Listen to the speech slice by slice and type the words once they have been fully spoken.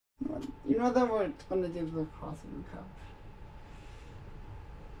know that we're gonna do the crossing cup.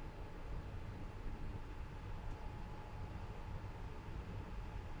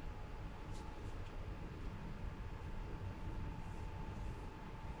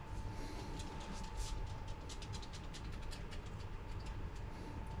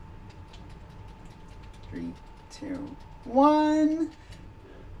 Three, two, one.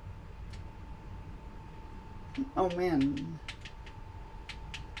 Oh man.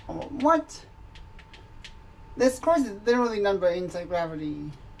 Oh, what? This course is literally none but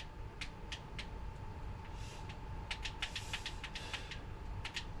anti-gravity.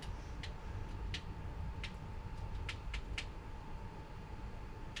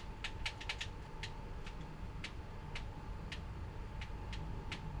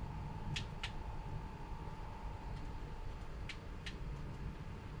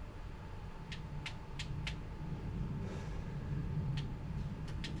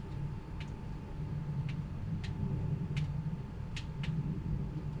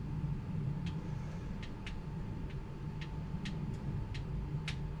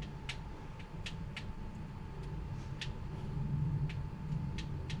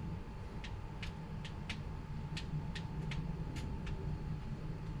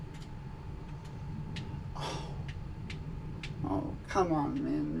 Oh, come on,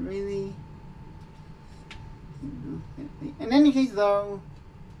 man. Really? In any case, though,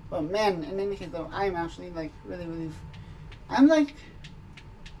 well, man, in any case, though, I'm actually, like, I'm, like,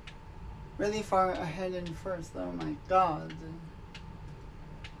 really far ahead in first, though, my god.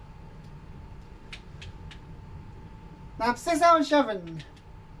 Lap 6 out of 7.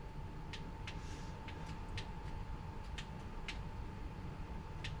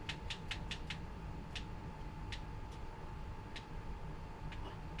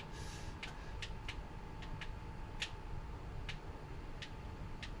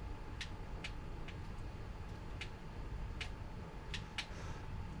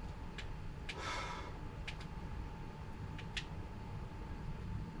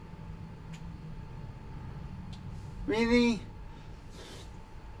 Really?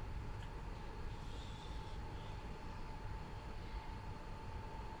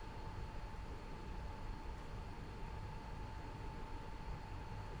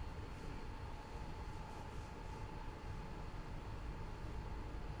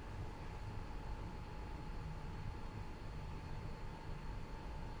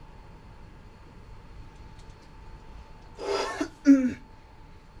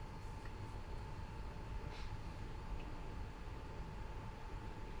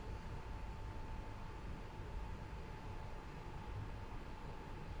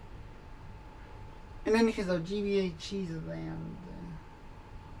 In any case, though, GBA Cheese Land.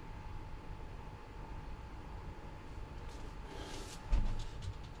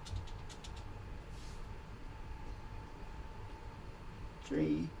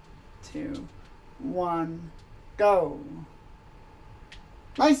 Three, two, one, go.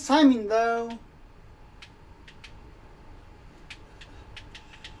 Nice timing, though.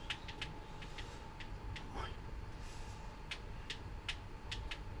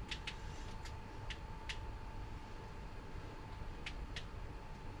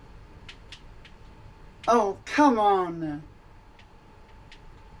 Oh, come on.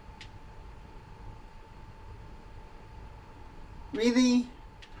 Really?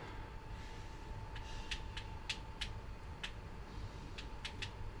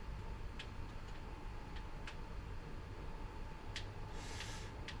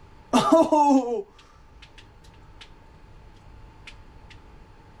 Oh!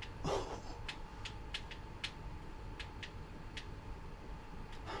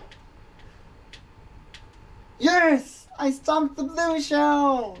 Yes! I stomped the blue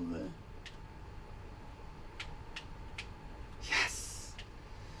shell! Yes!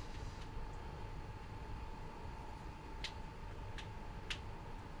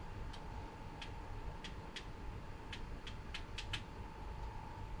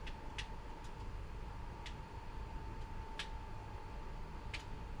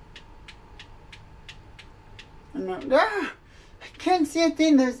 No, I can't see a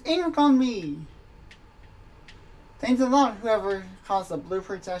thing. There's ink on me. Thanks a lot, whoever caused the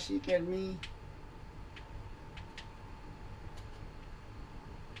blooper to actually get me.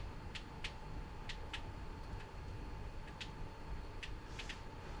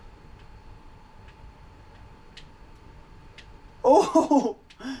 Oh!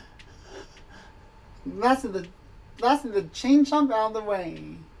 Blasted the chain jump out of the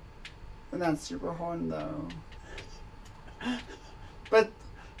way. And that super horn, though. But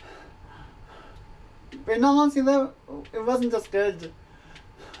in all honesty, though, it wasn't just good.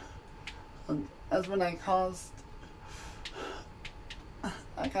 That's when I caused.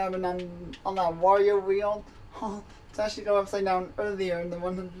 I kind of been on that warrior wheel to actually go upside down earlier in the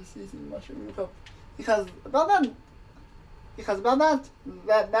 100cc mushroom cup. Because about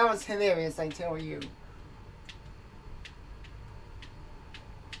that was hilarious, I tell you.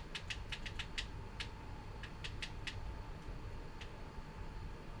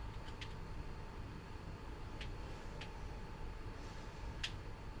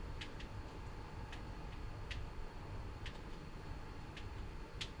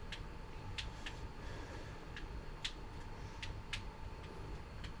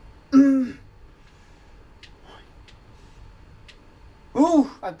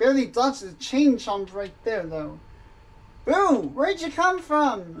 Ooh, I barely dodged the chain chomp right there, though. Boo! Where'd you come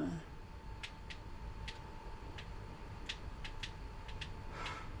from?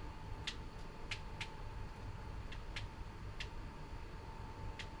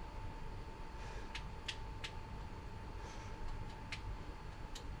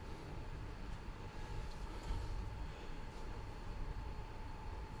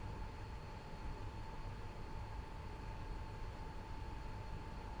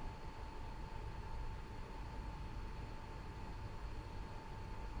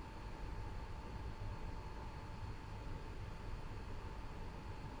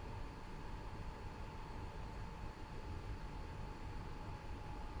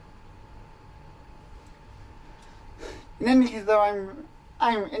 In any case, though, in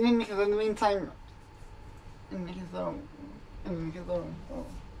the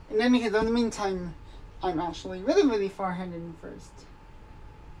meantime, I'm actually really, really far ahead in first.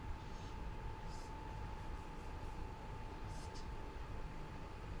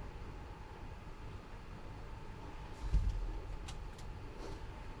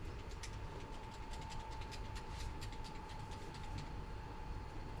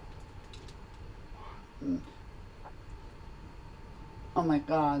 Oh my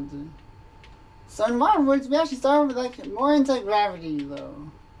god. So in modern words, we actually started with like more anti-gravity though.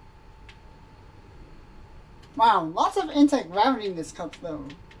 Wow, lots of anti-gravity in this cup though.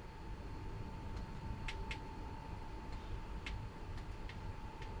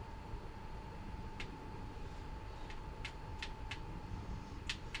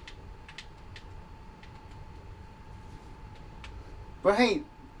 But hey,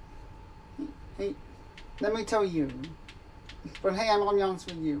 let me tell you. But hey, I'm gonna be honest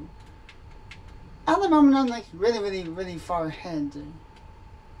with you. At the moment, I'm like really, really, really far ahead.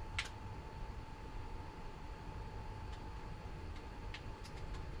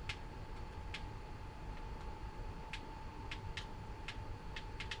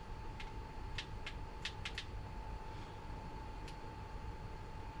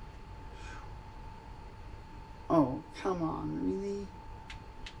 Oh, come on, really?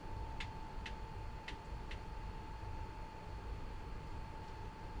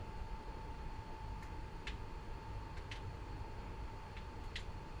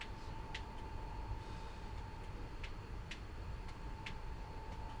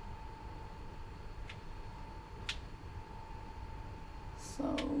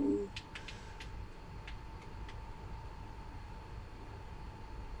 So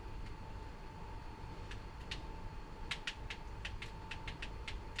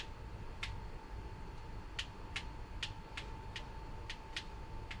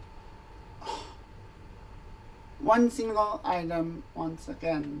one single item once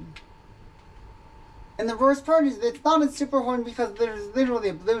again. And the worst part is it's not a super horn because there's literally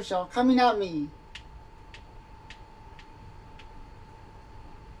a blue shell coming at me.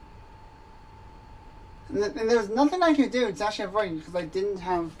 And there's nothing I could do to actually avoid it because I didn't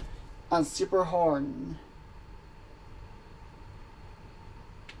have a super horn.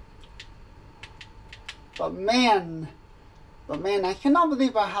 But man, I cannot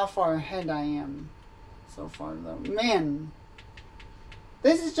believe how far ahead I am so far though. Man,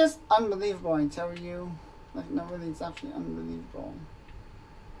 this is just unbelievable, I tell you. Like, no, really, it's actually unbelievable.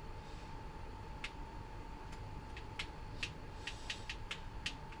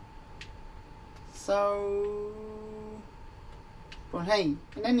 So, but hey,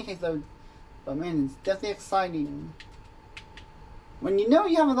 in any case though, but man, it's definitely exciting. When you know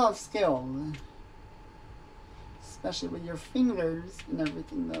you have a lot of skill, especially with your fingers and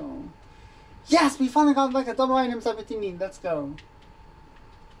everything though. Yes, we finally got like a double item 17, let's go.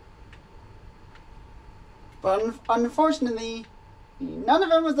 But unfortunately, none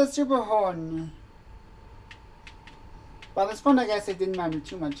of it was the super horn. But at this point I guess it didn't matter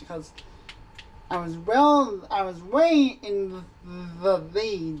too much because I was way in the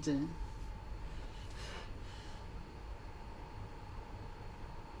lead.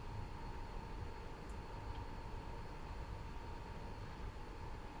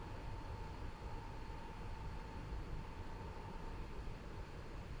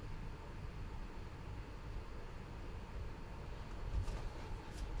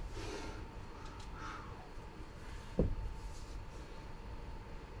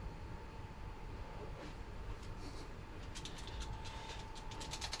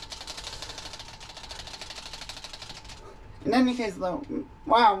 In any case, though,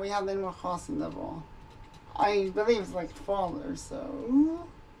 wow, we have the Animal Crossing level. I believe it's like fall or so.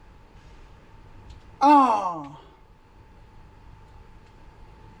 Oh!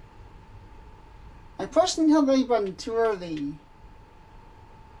 I pushed the hill A button too early.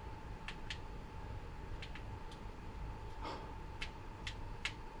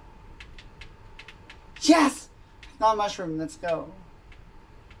 Yes! Not a mushroom, let's go.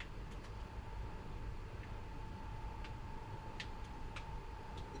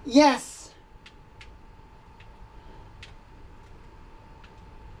 Yes!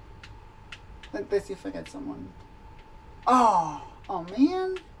 Let's see if I get someone. Oh! Oh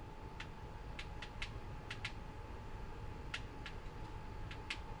man!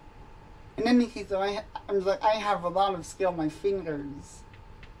 In any case, though, I'm like, I have a lot of skill on my fingers.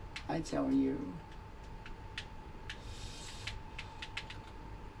 I tell you.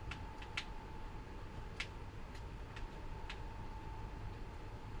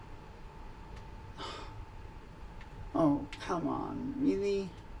 Oh, come on. Really?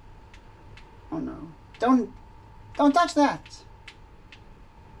 Oh no. Don't touch that!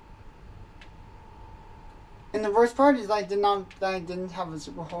 And the worst part is I didn't have a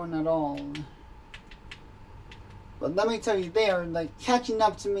super horn at all. But let me tell you, they are like catching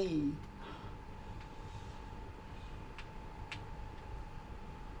up to me.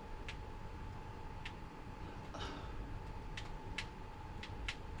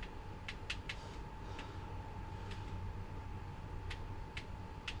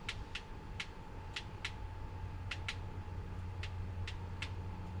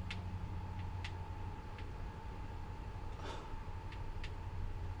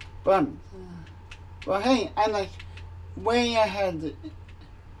 But, well, hey, I'm like way ahead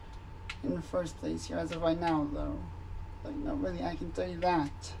in the first place here as of right now, though. Like, no, really, I can tell you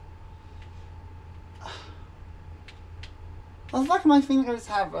that. Well, luck my fingers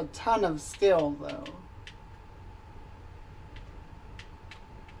have a ton of skill, though.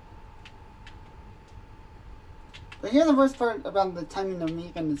 But here's the worst part about the timing of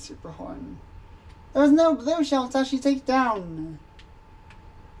me and the super horn. There was no blue shell to actually take down.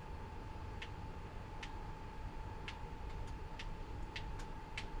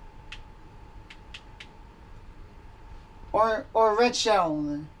 Or red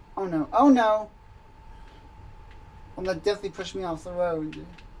shell. Oh no. Oh no. Well, that definitely pushed me off the road.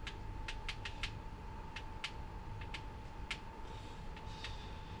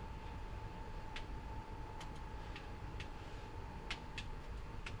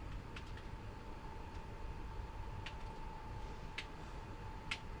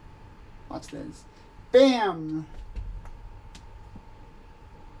 Watch this. Bam!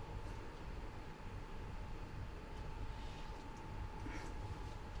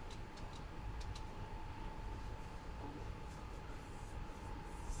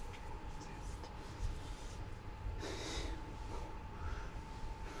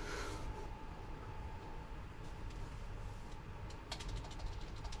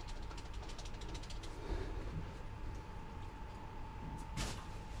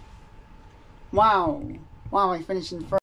 Wow. Wow, I finished in first.